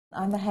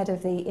I'm the head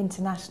of the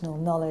International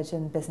Knowledge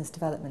and Business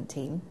Development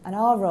team, and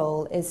our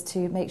role is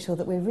to make sure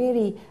that we're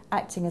really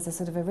acting as a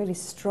sort of a really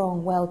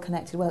strong,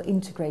 well-connected,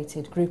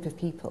 well-integrated group of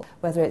people,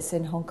 whether it's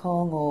in Hong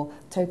Kong or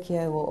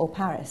Tokyo or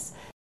Paris.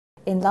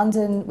 In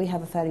London we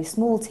have a fairly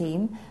small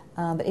team,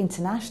 but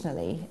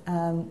internationally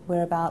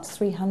we're about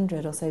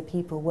 300 or so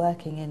people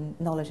working in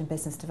knowledge and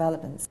business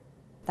development.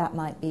 That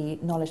might be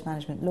knowledge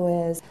management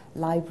lawyers,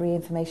 library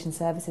information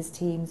services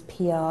teams,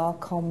 PR,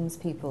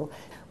 comms people.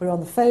 We're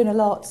on the phone a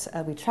lot,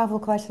 we travel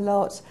quite a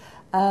lot,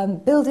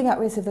 building up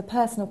really the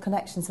personal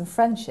connections and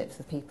friendships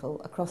with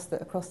people across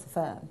the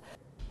firm.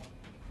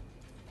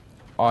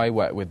 I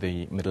work with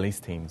the Middle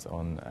East teams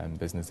on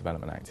business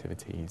development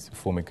activities,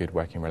 forming good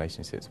working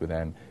relationships with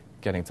them,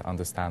 getting to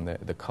understand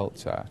the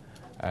culture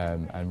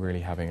and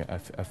really having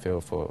a feel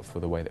for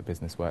the way that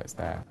business works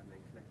there.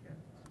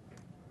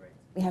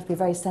 We have to be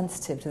very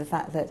sensitive to the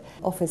fact that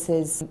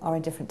offices are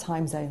in different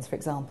time zones, for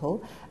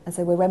example, and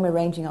so when we're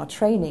arranging our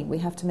training we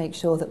have to make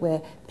sure that we're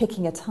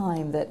picking a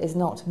time that is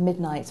not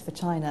midnight for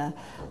China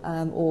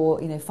or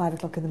 5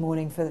 o'clock in the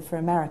morning for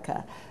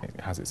America.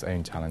 It has its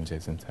own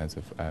challenges in terms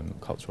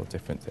of cultural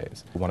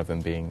differences, one of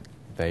them being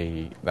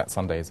that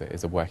Sunday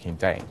is a working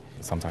day.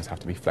 You sometimes have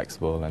to be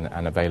flexible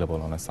and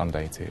available on a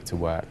Sunday to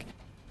work.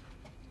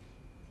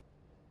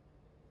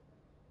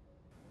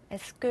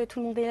 Est-ce que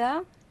tout le monde est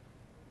là?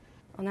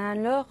 On a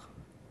un lore?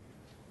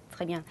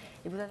 Très bien.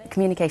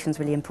 Communication is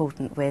really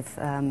important with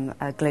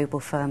a global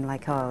firm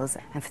like ours,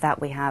 and for that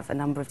we have a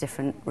number of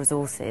different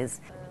resources.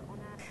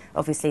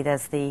 Obviously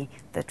there's the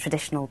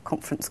traditional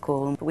conference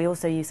call, but we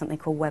also use something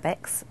called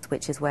WebEx,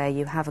 which is where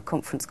you have a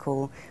conference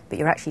call but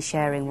you're actually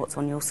sharing what's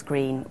on your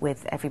screen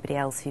with everybody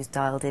else who's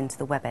dialed into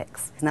the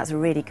WebEx. And that's a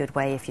really good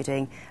way if you're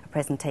doing a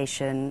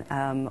presentation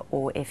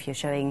or if you're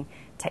showing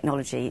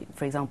technology.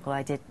 For example,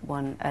 I did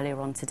one earlier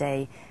on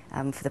today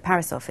for the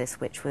Paris office,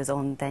 which was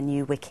on their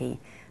new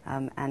wiki.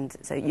 And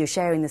so you're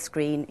sharing the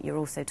screen, you're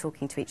also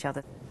talking to each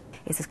other.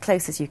 It's as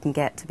close as you can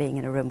get to being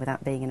in a room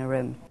without being in a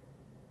room.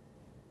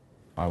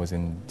 I was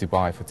in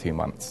Dubai for 2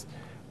 months,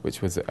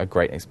 which was a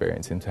great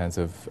experience in terms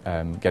of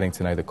getting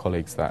to know the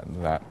colleagues that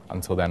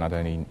until then I'd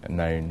only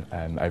known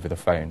over the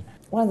phone.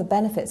 One of the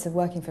benefits of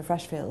working for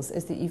Freshfields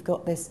is that you've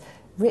got this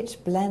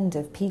rich blend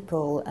of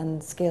people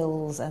and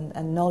skills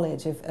and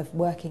knowledge of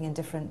working in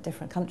different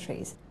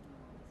countries.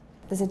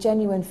 There's a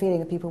genuine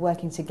feeling of people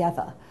working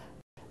together,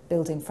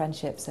 building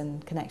friendships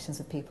and connections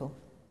with people.